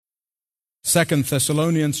2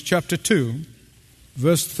 Thessalonians chapter 2,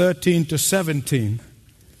 verse 13 to 17.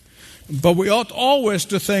 But we ought always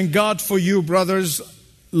to thank God for you, brothers,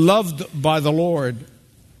 loved by the Lord,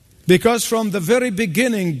 because from the very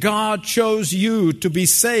beginning God chose you to be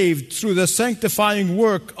saved through the sanctifying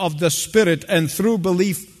work of the Spirit and through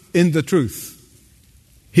belief in the truth.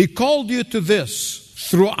 He called you to this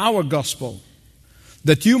through our gospel,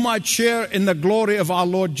 that you might share in the glory of our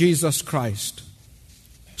Lord Jesus Christ.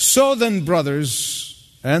 So then, brothers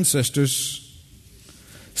and sisters,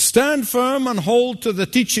 stand firm and hold to the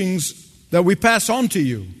teachings that we pass on to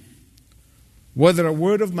you, whether a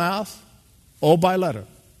word of mouth or by letter.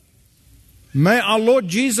 May our Lord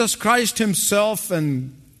Jesus Christ Himself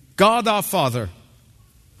and God our Father,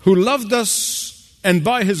 who loved us and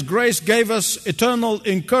by His grace gave us eternal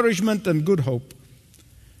encouragement and good hope,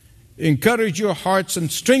 encourage your hearts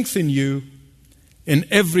and strengthen you in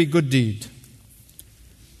every good deed.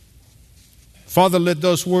 Father, let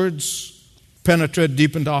those words penetrate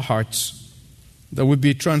deep into our hearts, that we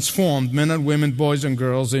be transformed, men and women, boys and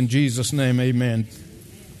girls, in Jesus' name, amen.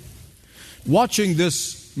 Watching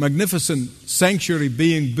this magnificent sanctuary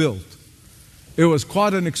being built, it was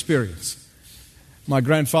quite an experience. My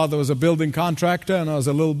grandfather was a building contractor, and I was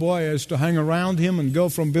a little boy. I used to hang around him and go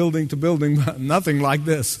from building to building, but nothing like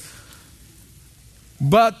this.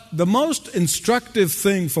 But the most instructive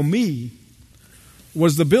thing for me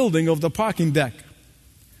was the building of the parking deck.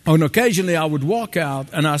 And occasionally I would walk out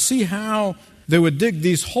and I see how they would dig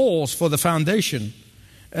these holes for the foundation.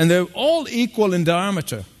 And they're all equal in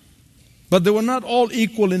diameter, but they were not all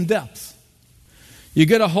equal in depth. You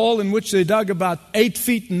get a hole in which they dug about 8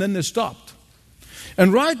 feet and then they stopped.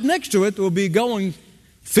 And right next to it will be going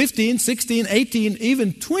 15, 16, 18,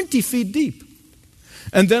 even 20 feet deep.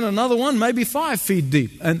 And then another one maybe 5 feet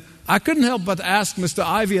deep. And I couldn't help but ask Mr.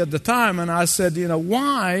 Ivy at the time, and I said,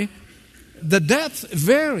 why the depth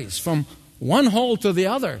varies from one hole to the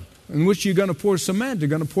other in which you're going to pour cement, you're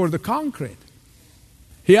going to pour the concrete.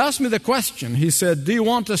 He asked me the question. He said, do you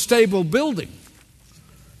want a stable building?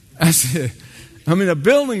 I said, a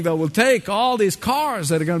building that will take all these cars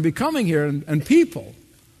that are going to be coming here and people.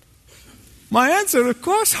 My answer, of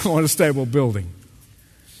course I want a stable building.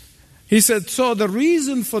 He said, so the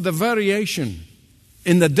reason for the variation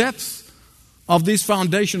in the depth of these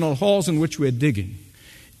foundational holes in which we're digging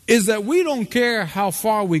is that we don't care how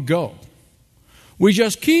far we go. We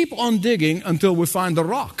just keep on digging until we find the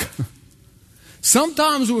rock.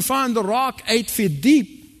 Sometimes we find the rock 8 feet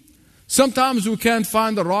deep. Sometimes we can't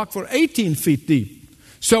find the rock for 18 feet deep.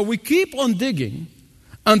 So we keep on digging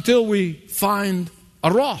until we find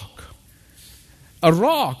a rock. A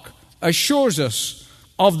rock assures us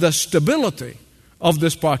of the stability of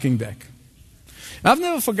this parking deck. I've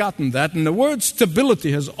never forgotten that, and the word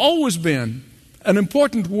stability has always been an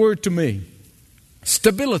important word to me.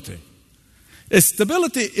 Stability.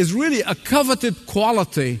 Stability is really a coveted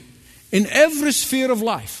quality in every sphere of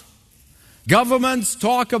life. Governments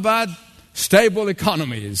talk about stable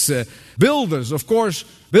economies. Builders, of course,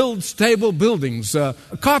 build stable buildings.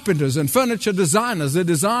 Carpenters and furniture designers, they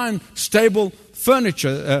design stable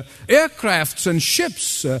furniture. Aircrafts and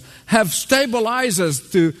ships have stabilizers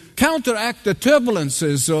to counteract the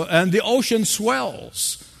turbulences and the ocean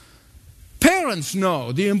swells. Parents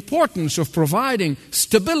know the importance of providing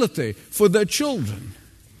stability for their children.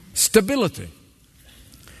 Stability.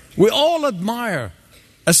 We all admire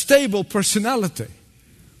a stable personality,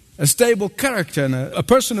 a stable character, and a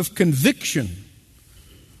person of conviction.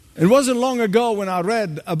 It wasn't long ago when I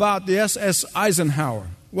read about the SS Eisenhower.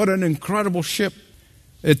 What an incredible ship.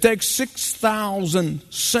 It takes 6,000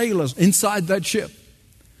 sailors inside that ship.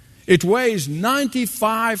 It weighs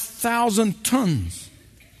 95,000 tons.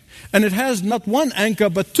 And it has not one anchor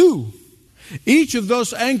but two. Each of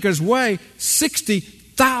those anchors weigh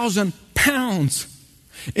 60,000 pounds.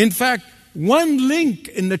 In fact, one link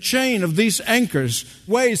in the chain of these anchors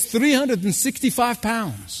weighs 365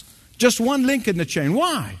 pounds. Just one link in the chain.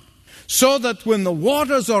 Why? So that when the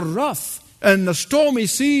waters are rough and the stormy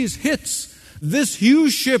seas hits, this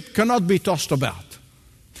huge ship cannot be tossed about.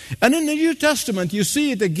 And in the New Testament, you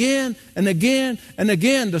see it again and again and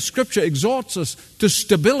again. The Scripture exhorts us to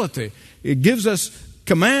stability. It gives us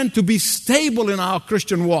command to be stable in our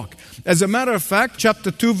Christian walk. As a matter of fact,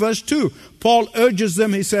 chapter 2, verse 2, Paul urges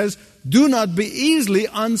them, he says, do not be easily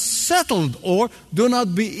unsettled or do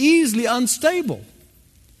not be easily unstable.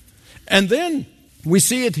 And then we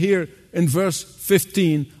see it here in verse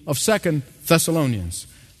 15 of 2 Thessalonians,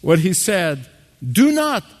 where he said, do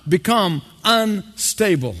not become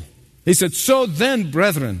unstable. He said, so then,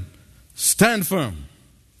 brethren, stand firm.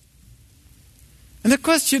 And the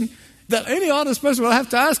question that any honest person will have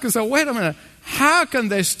to ask himself, wait a minute, how can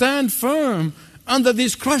they stand firm under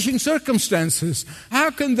these crushing circumstances?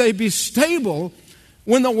 How can they be stable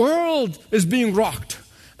when the world is being rocked?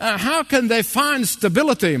 How can they find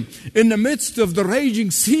stability in the midst of the raging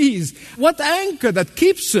seas? What anchor that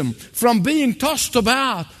keeps them from being tossed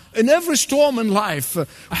about in every storm in life?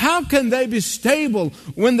 How can they be stable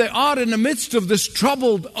when they are in the midst of this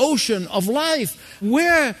troubled ocean of life?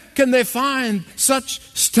 Where can they find such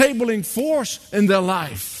stabling force in their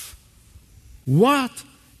life? What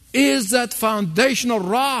is that foundational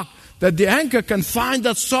rock that the anchor can find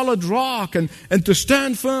that solid rock and to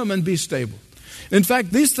stand firm and be stable? In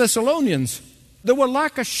fact, these Thessalonians, they were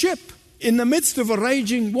like a ship in the midst of a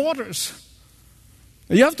raging waters.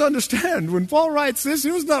 You have to understand, when Paul writes this,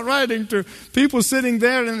 he was not writing to people sitting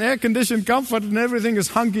there in air-conditioned comfort and everything is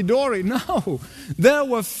hunky-dory. No, they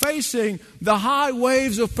were facing the high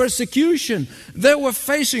waves of persecution. They were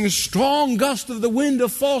facing a strong gust of the wind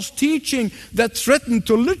of false teaching that threatened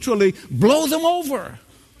to literally blow them over.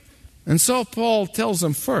 And so Paul tells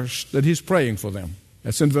them first that he's praying for them.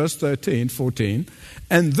 That's in verse 13, 14.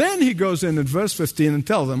 And then he goes in verse 15 and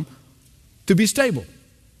tells them to be stable.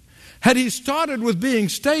 Had he started with being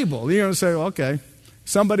stable, you're going to say, okay,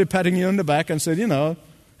 somebody patting you on the back and said,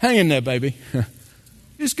 hang in there, baby.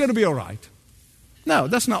 It's going to be all right. No,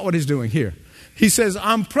 that's not what he's doing here. He says,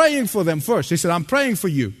 I'm praying for them first. He said, I'm praying for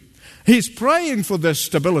you. He's praying for their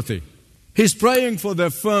stability. He's praying for their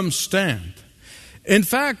firm stand. In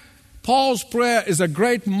fact, Paul's prayer is a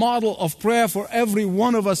great model of prayer for every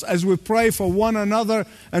one of us as we pray for one another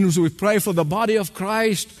and as we pray for the body of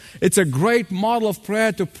Christ. It's a great model of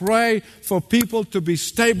prayer to pray for people to be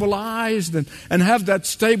stabilized and have that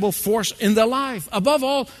stable force in their life. Above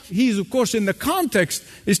all, he's, of course, in the context,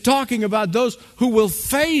 is talking about those who will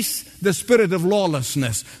face the spirit of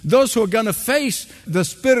lawlessness, those who are going to face the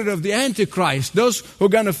spirit of the Antichrist, those who are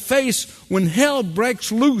going to face when hell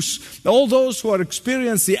breaks loose, all those who are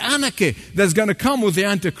experiencing the anarchy that's going to come with the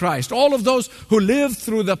Antichrist, all of those who live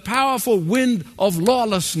through the powerful wind of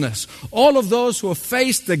lawlessness, all of those who have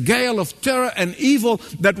faced the gale of terror and evil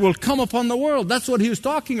that will come upon the world. That's what he was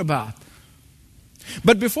talking about.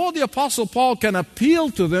 But before the Apostle Paul can appeal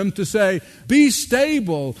to them to say, be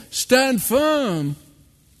stable, stand firm,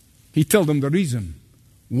 he tells them the reason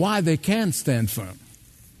why they can stand firm.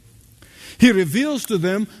 He reveals to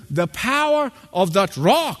them the power of that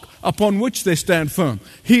rock upon which they stand firm.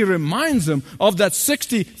 He reminds them of that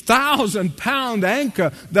 60,000-pound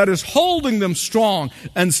anchor that is holding them strong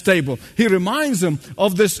and stable. He reminds them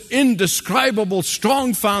of this indescribable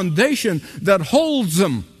strong foundation that holds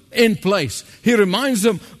them in place. He reminds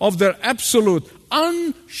them of their absolute,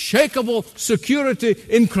 unshakable security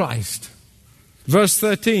in Christ. Verse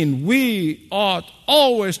 13, we ought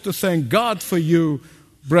always to thank God for you,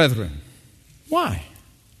 brethren. Why?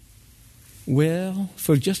 Well,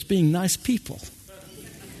 for just being nice people.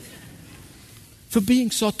 For being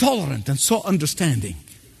so tolerant and so understanding.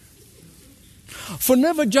 For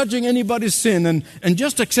never judging anybody's sin and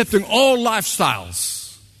just accepting all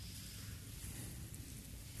lifestyles.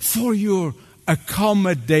 For your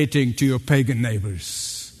accommodating to your pagan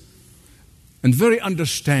neighbors. And very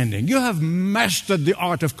understanding. You have mastered the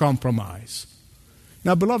art of compromise.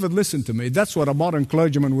 Now, beloved, listen to me. That's what a modern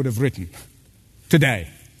clergyman would have written today.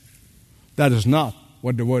 That is not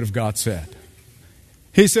what the Word of God said.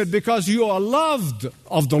 He said, because you are loved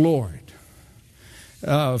of the Lord.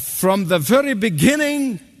 From the very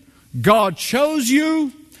beginning, God chose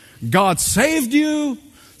you. God saved you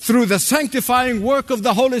through the sanctifying work of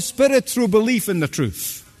the Holy Spirit through belief in the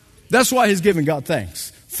truth. That's why he's giving God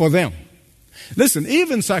thanks for them. Listen,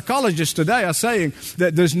 even psychologists today are saying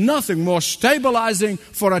that there's nothing more stabilizing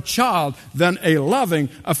for a child than a loving,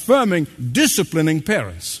 affirming, disciplining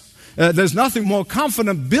parents. There's nothing more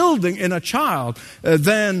confident building in a child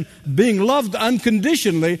than being loved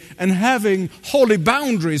unconditionally and having holy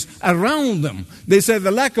boundaries around them. They say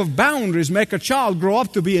the lack of boundaries make a child grow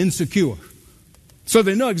up to be insecure. So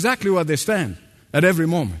they know exactly where they stand at every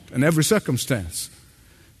moment and every circumstance.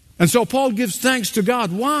 And so Paul gives thanks to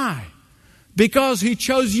God. Why? Because he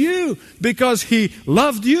chose you, because he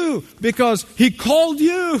loved you, because he called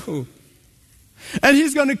you. And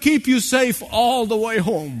he's going to keep you safe all the way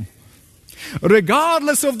home.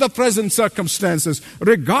 Regardless of the present circumstances,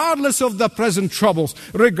 regardless of the present troubles,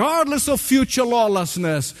 regardless of future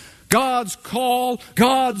lawlessness, God's call,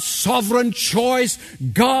 God's sovereign choice,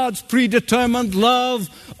 God's predetermined love,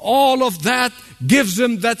 all of that gives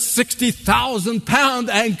him that 60,000-pound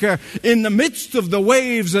anchor in the midst of the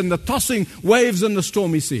waves and the tossing waves and the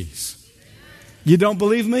stormy seas. You don't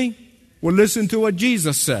believe me? Well, listen to what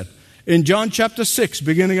Jesus said in John chapter 6,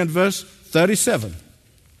 beginning at verse 37.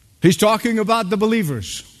 He's talking about the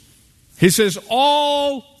believers. He says,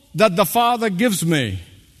 all that the Father gives me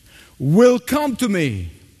will come to me.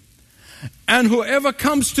 And whoever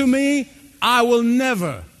comes to me, I will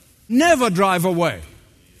never drive away.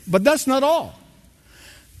 But that's not all.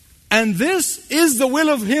 And this is the will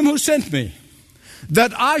of him who sent me,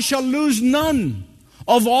 that I shall lose none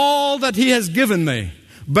of all that he has given me,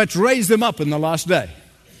 but raise them up in the last day.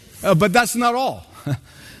 But that's not all.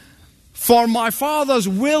 For my Father's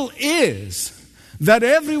will is that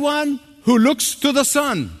everyone who looks to the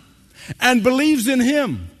Son and believes in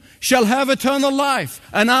him shall have eternal life,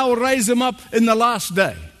 and I will raise him up in the last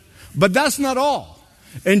day. But that's not all.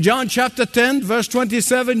 In John chapter 10, verse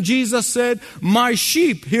 27, Jesus said, my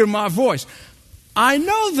sheep hear my voice. I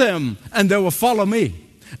know them, and they will follow me.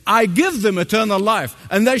 I give them eternal life,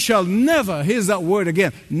 and they shall never, here's that word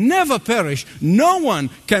again, never perish. No one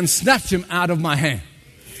can snatch them out of my hand.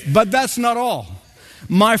 But that's not all.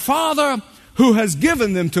 My Father who has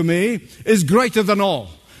given them to me is greater than all.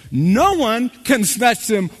 No one can snatch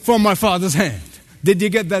them from my Father's hand. Did you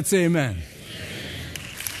get that? Say amen.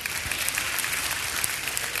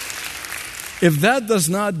 If that does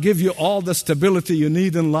not give you all the stability you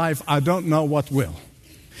need in life, I don't know what will.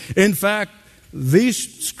 In fact,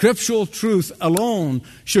 these scriptural truths alone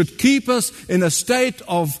should keep us in a state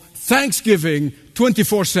of thanksgiving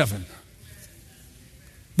 24/7.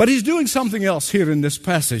 But he's doing something else here in this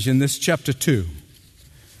passage, in this chapter 2.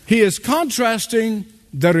 He is contrasting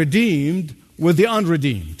the redeemed with the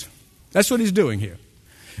unredeemed. That's what he's doing here.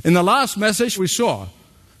 In the last message, we saw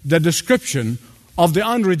the description of the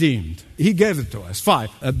unredeemed. He gave it to us.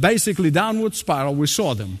 5. Basically, downward spiral, we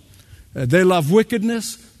saw them. They love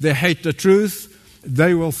wickedness. They hate the truth.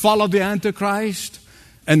 They will follow the Antichrist.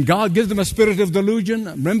 And God gives them a spirit of delusion.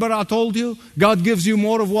 Remember I told you, God gives you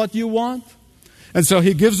more of what you want. And so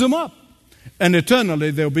he gives them up. And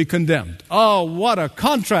eternally they'll be condemned. Oh, what a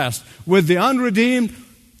contrast with the unredeemed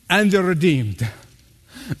and the redeemed.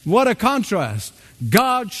 What a contrast.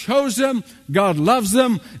 God chose them. God loves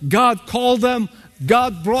them. God called them.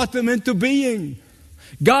 God brought them into being.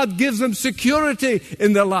 God gives them security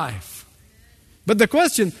in their life. But the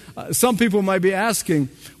question some people might be asking,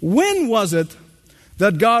 when was it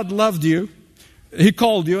that God loved you, He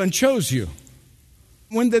called you and chose you?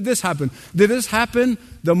 When did this happen? Did this happen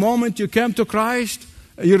the moment you came to Christ,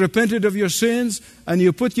 you repented of your sins, and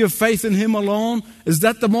you put your faith in Him alone? Is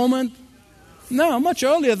that the moment? No, much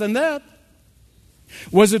earlier than that.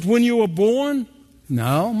 Was it when you were born?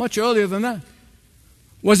 No, much earlier than that.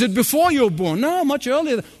 Was it before you were born? No, much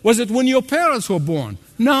earlier. Was it when your parents were born?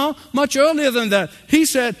 No, much earlier than that. He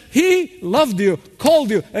said He loved you,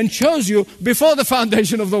 called you, and chose you before the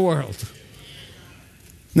foundation of the world.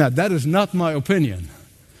 Now, that is not my opinion.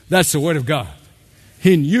 That's the Word of God.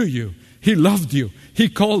 He knew you. He loved you. He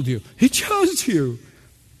called you. He chose you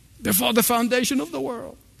before the foundation of the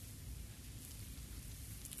world.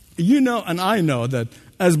 You know, and I know that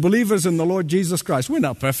as believers in the Lord Jesus Christ, we're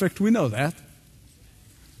not perfect. We know that.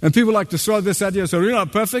 And people like to throw this at you and say, we're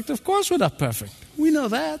not perfect. Of course we're not perfect. We know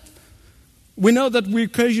that. We know that we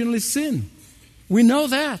occasionally sin. We know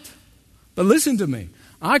that. But listen to me.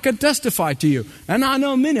 I can testify to you, and I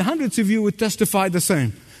know many, hundreds of you would testify the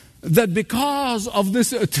same, that because of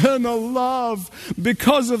this eternal love,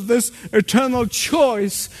 because of this eternal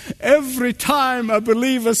choice, every time a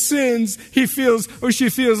believer sins, he feels or she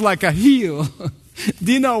feels like a heel.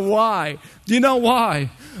 Do you know why? Do you know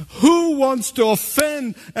why? Who wants to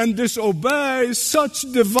offend and disobey such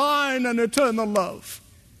divine and eternal love?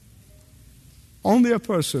 Only a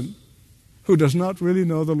person who does not really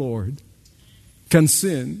know the Lord can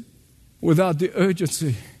sin without the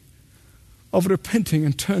urgency of repenting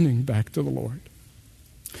and turning back to the Lord.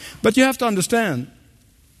 But you have to understand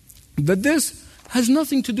that this has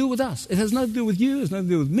nothing to do with us. It has nothing to do with you. It has nothing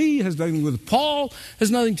to do with me. It has nothing to do with Paul. It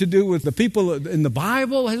has nothing to do with the people in the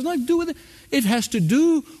Bible. It has nothing to do with it. It has to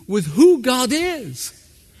do with who God is.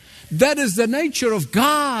 That is the nature of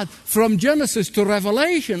God from Genesis to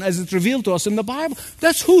Revelation as it's revealed to us in the Bible.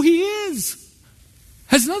 That's who He is. It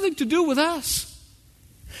has nothing to do with us.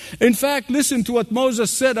 In fact, listen to what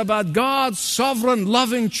Moses said about God's sovereign,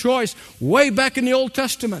 loving choice way back in the Old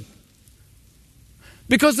Testament.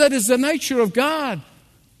 Because that is the nature of God.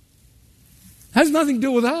 It has nothing to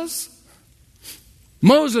do with us.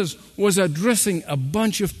 Moses was addressing a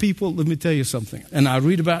bunch of people. Let me tell you something. And I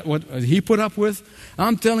read about what he put up with.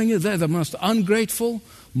 I'm telling you, they're the most ungrateful,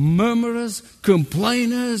 murmurers,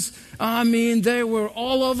 complainers. I mean, they were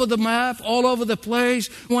all over the map, all over the place.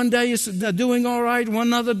 One day they're doing all right,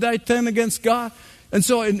 one other day 10 against God. And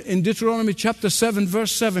so in Deuteronomy chapter 7,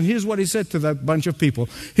 verse 7, here's what he said to that bunch of people.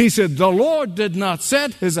 He said, the Lord did not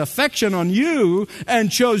set his affection on you and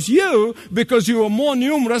chose you because you were more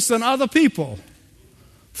numerous than other people,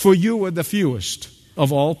 for you were the fewest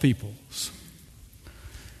of all peoples.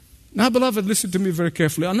 Now, beloved, listen to me very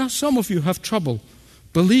carefully. I know some of you have trouble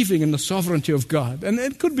believing in the sovereignty of God, and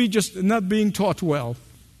it could be just not being taught well.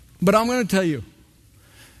 But I'm going to tell you,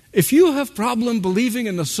 if you have problem believing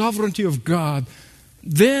in the sovereignty of God,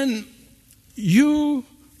 then you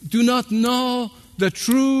do not know the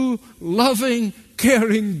true, loving,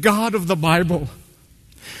 caring God of the Bible.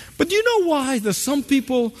 But do you know why there's some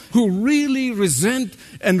people who really resent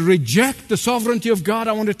and reject the sovereignty of God?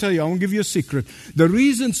 I want to tell you, I want to give you a secret. The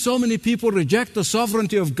reason so many people reject the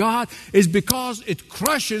sovereignty of God is because it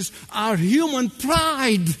crushes our human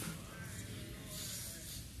pride.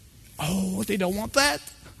 Oh, they don't want that.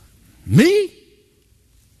 Me?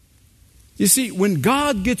 You see, when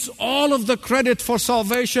God gets all of the credit for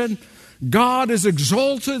salvation, God is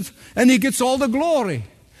exalted and He gets all the glory.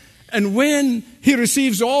 And when He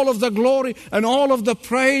receives all of the glory and all of the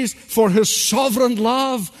praise for His sovereign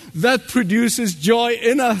love, that produces joy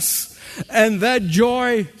in us. And that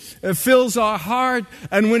joy fills our heart.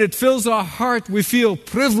 And when it fills our heart, we feel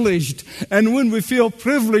privileged. And when we feel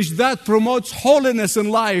privileged, that promotes holiness in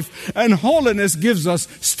life. And holiness gives us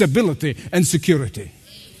stability and security.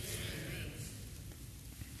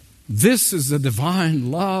 This is the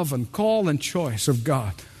divine love and call and choice of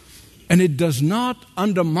God. And it does not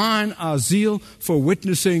undermine our zeal for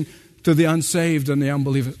witnessing to the unsaved and the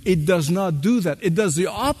unbelievers. It does not do that. It does the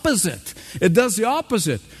opposite. It does the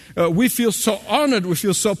opposite. We feel so honored, we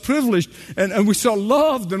feel so privileged, and we're so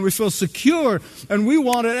loved, and we feel secure, and we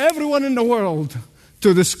wanted everyone in the world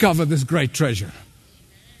to discover this great treasure.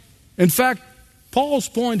 In fact, Paul's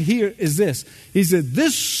point here is this. He said,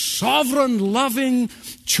 this sovereign, loving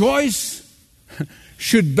choice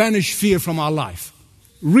should banish fear from our life.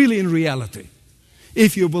 Really, in reality.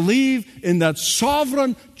 If you believe in that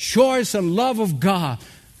sovereign choice and love of God,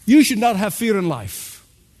 you should not have fear in life.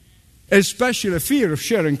 Especially fear of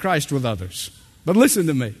sharing Christ with others. But listen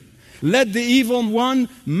to me. Let the evil one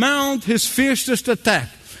mount his fiercest attack.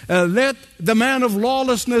 Let the man of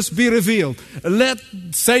lawlessness be revealed. Let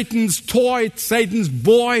Satan's toy, Satan's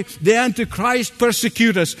boy, the Antichrist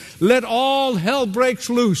persecute us. Let all hell break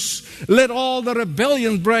loose. Let all the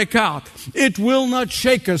rebellion break out. It will not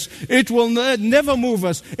shake us. It will never move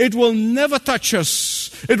us. It will never touch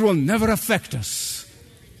us. It will never affect us.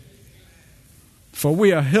 For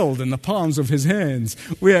we are held in the palms of His hands.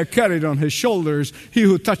 We are carried on His shoulders. He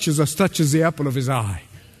who touches us touches the apple of His eye.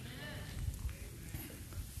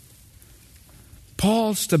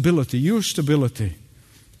 Paul's stability, your stability,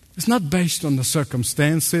 is not based on the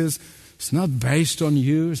circumstances. It's not based on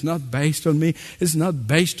you. It's not based on me. It's not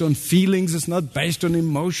based on feelings. It's not based on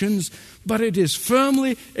emotions. But it is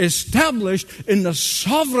firmly established in the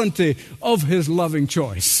sovereignty of His loving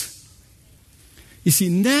choice. You see,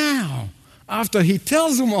 now, after he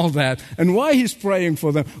tells them all that and why he's praying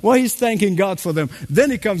for them, why he's thanking God for them,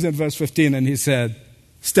 then he comes in verse 15 and he said,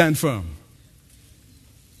 stand firm.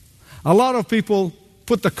 A lot of people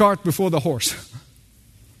put the cart before the horse.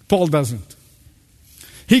 Paul doesn't.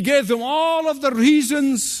 He gave them all of the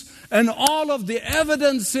reasons and all of the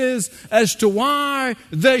evidences as to why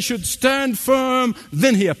they should stand firm.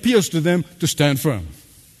 Then he appeals to them to stand firm.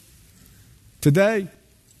 Today,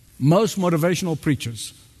 most motivational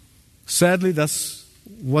preachers, sadly that's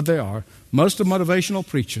what they are, most of motivational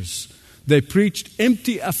preachers, they preached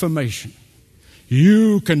empty affirmation.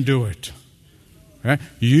 You can do it. Right?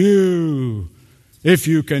 If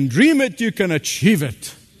you can dream it, you can achieve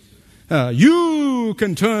it. You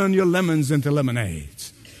can turn your lemons into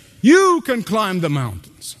lemonades. You can climb the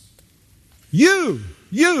mountains. You.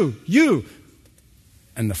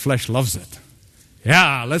 And the flesh loves it.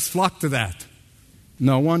 Yeah, let's flock to that.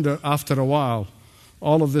 No wonder after a while,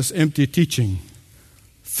 all of this empty teaching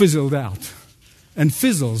fizzled out and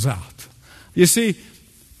fizzles out. You see,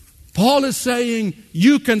 Paul is saying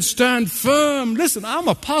you can stand firm. Listen, I'm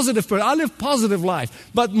a positive person. I live positive life.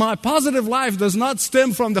 But my positive life does not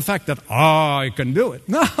stem from the fact that, I can do it.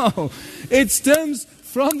 No, it stems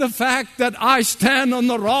from the fact that I stand on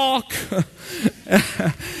the rock.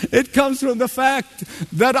 It comes from the fact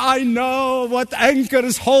that I know what anchor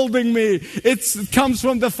is holding me. It comes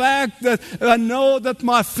from the fact that I know that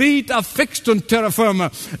my feet are fixed on terra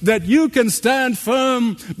firma. That you can stand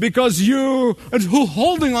firm because you, and who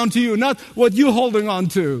holding on to you, not what you're holding on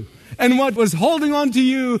to. And what was holding on to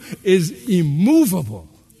you is immovable.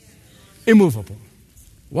 Immovable.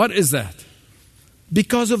 What is that?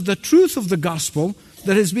 Because of the truth of the gospel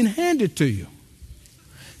that has been handed to you.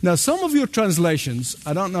 Now, some of your translations,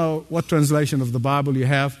 I don't know what translation of the Bible you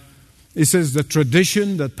have, it says the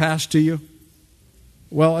tradition that passed to you.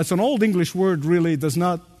 Well, it's an old English word, really.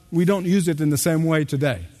 We don't use it in the same way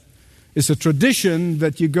today. It's a tradition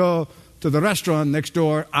that you go to the restaurant next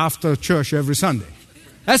door after church every Sunday.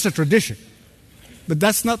 That's a tradition. But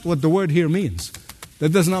that's not what the word here means. That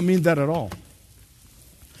does not mean that at all.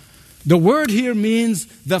 The word here means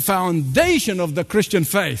the foundation of the Christian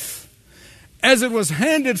faith, as it was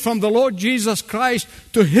handed from the Lord Jesus Christ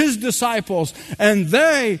to His disciples, and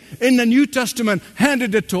they, in the New Testament,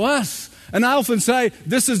 handed it to us. And I often say,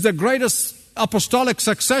 this is the greatest apostolic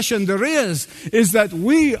succession there is that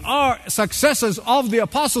we are successors of the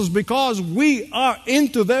apostles because we are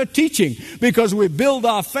into their teaching, because we build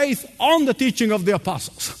our faith on the teaching of the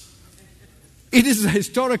apostles. It is the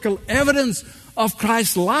historical evidence of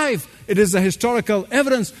Christ's life. It is the historical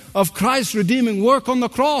evidence of Christ's redeeming work on the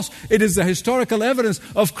cross. It is the historical evidence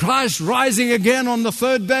of Christ rising again on the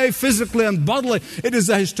third day, physically and bodily. It is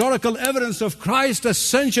the historical evidence of Christ's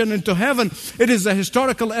ascension into heaven. It is the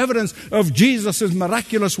historical evidence of Jesus'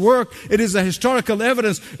 miraculous work. It is the historical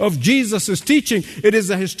evidence of Jesus' teaching. It is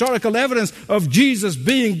the historical evidence of Jesus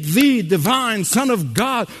being the divine Son of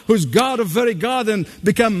God, who's God of very God and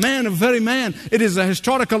become man of very man. It is the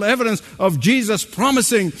historical evidence of Jesus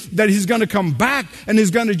promising that He's going to come back and He's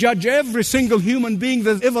going to judge every single human being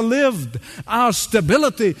that ever lived. Our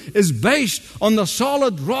stability is based on the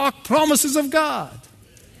solid rock promises of God.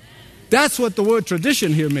 That's what the word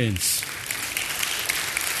tradition here means.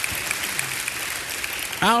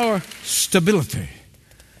 Our stability,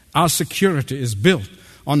 our security is built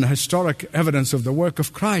on the historic evidence of the work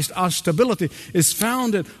of Christ. Our stability is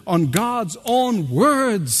founded on God's own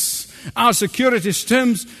words. Our security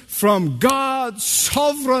stems from God's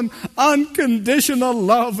sovereign, unconditional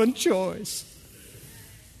love and choice.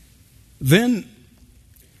 Then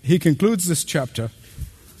he concludes this chapter.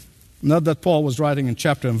 Not that Paul was writing in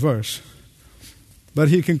chapter and verse, but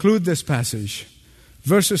he concludes this passage.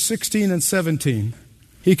 Verses 16 and 17,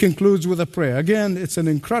 he concludes with a prayer. Again, it's an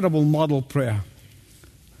incredible model prayer.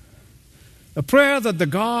 A prayer that the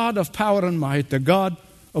God of power and might, the God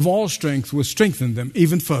of all strength, will strengthen them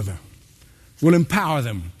even further, will empower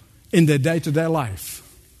them in their day-to-day life.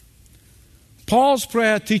 Paul's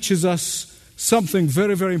prayer teaches us something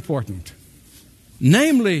very, very important.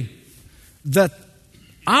 Namely, that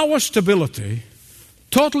our stability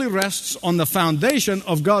totally rests on the foundation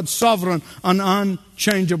of God's sovereign and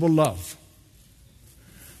unchangeable love.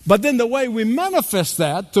 But then the way we manifest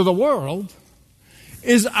that to the world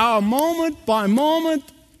is our moment-by-moment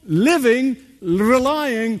living,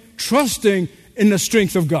 relying, trusting in the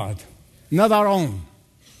strength of God, not our own.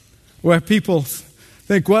 Where people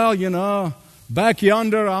think, well, back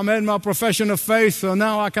yonder I made my profession of faith, so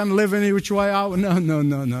now I can live any which way out.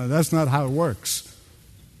 No. That's not how it works.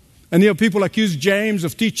 And people accuse James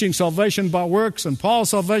of teaching salvation by works and Paul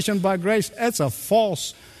salvation by grace. That's a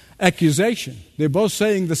false accusation. They're both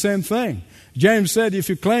saying the same thing. James said, if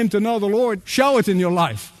you claim to know the Lord, show it in your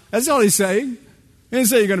life. That's all he's saying. He didn't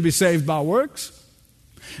say you're going to be saved by works.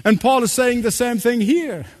 And Paul is saying the same thing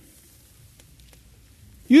here.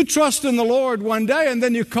 You trust in the Lord one day and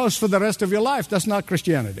then you coast for the rest of your life. That's not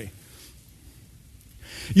Christianity.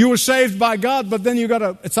 You were saved by God, but then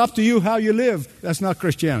it's up to you how you live. That's not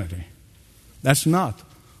Christianity. That's not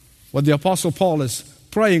what the Apostle Paul is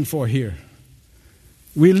praying for here.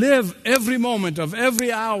 We live every moment of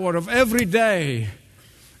every hour of every day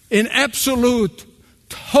in absolute,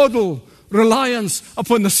 total reliance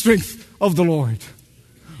upon the strength of the Lord.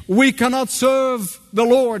 We cannot serve the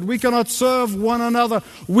Lord. We cannot serve one another.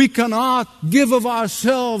 We cannot give of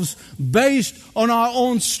ourselves based on our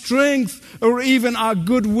own strength or even our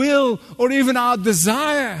goodwill or even our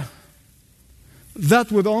desire.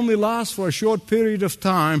 That would only last for a short period of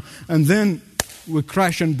time, and then we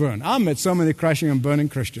crash and burn. I met so many crashing and burning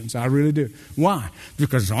Christians. I really do. Why?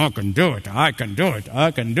 Because I can do it.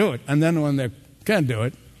 And then when they can't do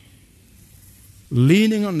it,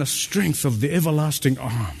 leaning on the strength of the everlasting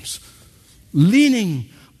arms, leaning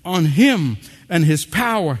on Him and His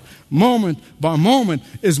power moment by moment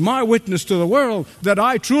is my witness to the world that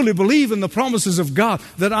I truly believe in the promises of God,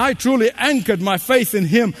 that I truly anchored my faith in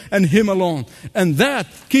Him and Him alone. And that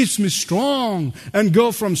keeps me strong and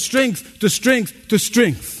go from strength to strength to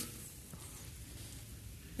strength.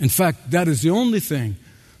 In fact, that is the only thing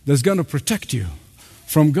that's going to protect you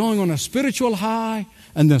from going on a spiritual high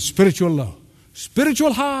and then spiritual low.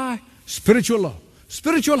 Spiritual high, spiritual low.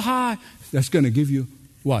 Spiritual high, that's going to give you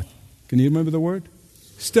what? Can you remember the word?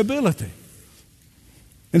 Stability.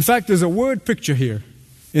 In fact, there's a word picture here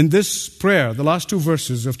in this prayer, the last two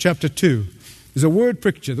verses of chapter 2. is a word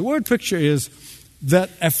picture. The word picture is that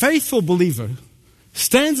a faithful believer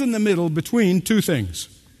stands in the middle between two things.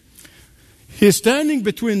 He's standing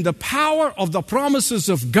between the power of the promises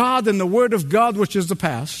of God and the Word of God, which is the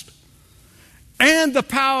past, and the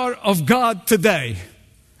power of God today,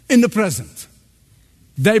 in the present,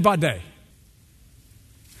 day by day.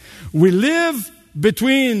 We live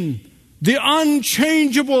between the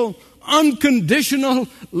unchangeable, unconditional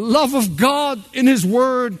love of God in His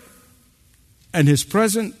Word and His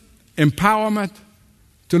present empowerment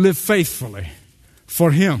to live faithfully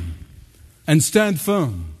for Him and stand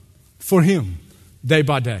firm for Him day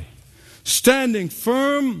by day. Standing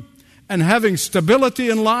firm and having stability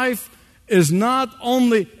in life is not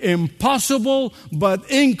only impossible but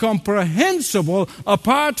incomprehensible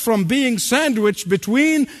apart from being sandwiched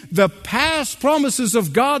between the past promises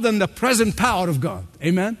of God and the present power of God.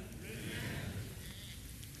 Amen?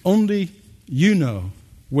 Only you know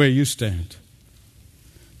where you stand.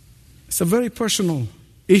 It's a very personal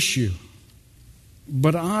issue,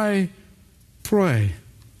 but I pray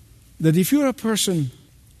that if you're a person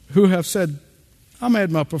who have said, I made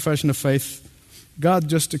my profession of faith, God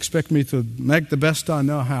just expects me to make the best I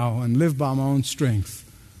know how and live by my own strength,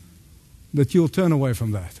 that you'll turn away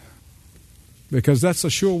from that. Because that's a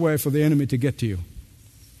sure way for the enemy to get to you.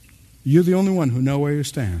 You're the only one who know where you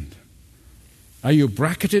stand. Are you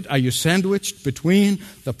bracketed? Are you sandwiched between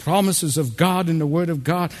the promises of God and the Word of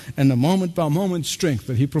God and the moment-by-moment strength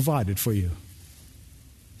that He provided for you?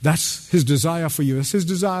 That's His desire for you. That's His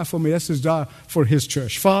desire for me. That's His desire for His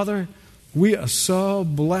church. Father, we are so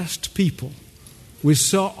blessed people. We're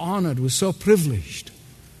so honored. We're so privileged.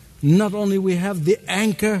 Not only we have the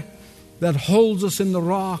anchor that holds us in the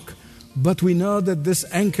rock, but we know that this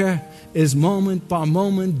anchor is moment by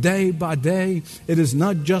moment, day by day. It is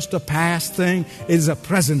not just a past thing. It is a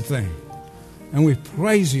present thing. And we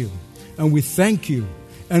praise You, and we thank You,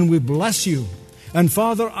 and we bless You. And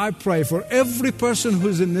Father, I pray for every person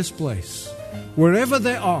who's in this place, wherever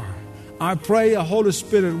they are, I pray the Holy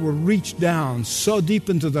Spirit will reach down so deep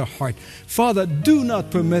into their heart. Father, do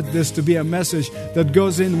not permit this to be a message that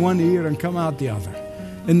goes in one ear and come out the other.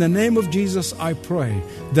 In the name of Jesus, I pray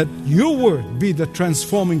that Your Word be the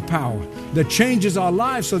transforming power that changes our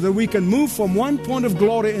lives so that we can move from one point of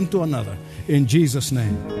glory into another. In Jesus'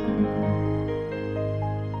 name.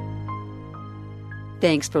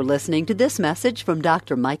 Thanks for listening to this message from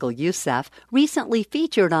Dr. Michael Youssef, recently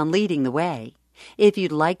featured on Leading the Way. If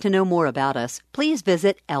you'd like to know more about us, please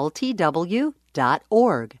visit ltw.org.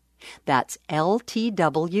 That's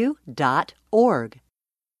ltw.org.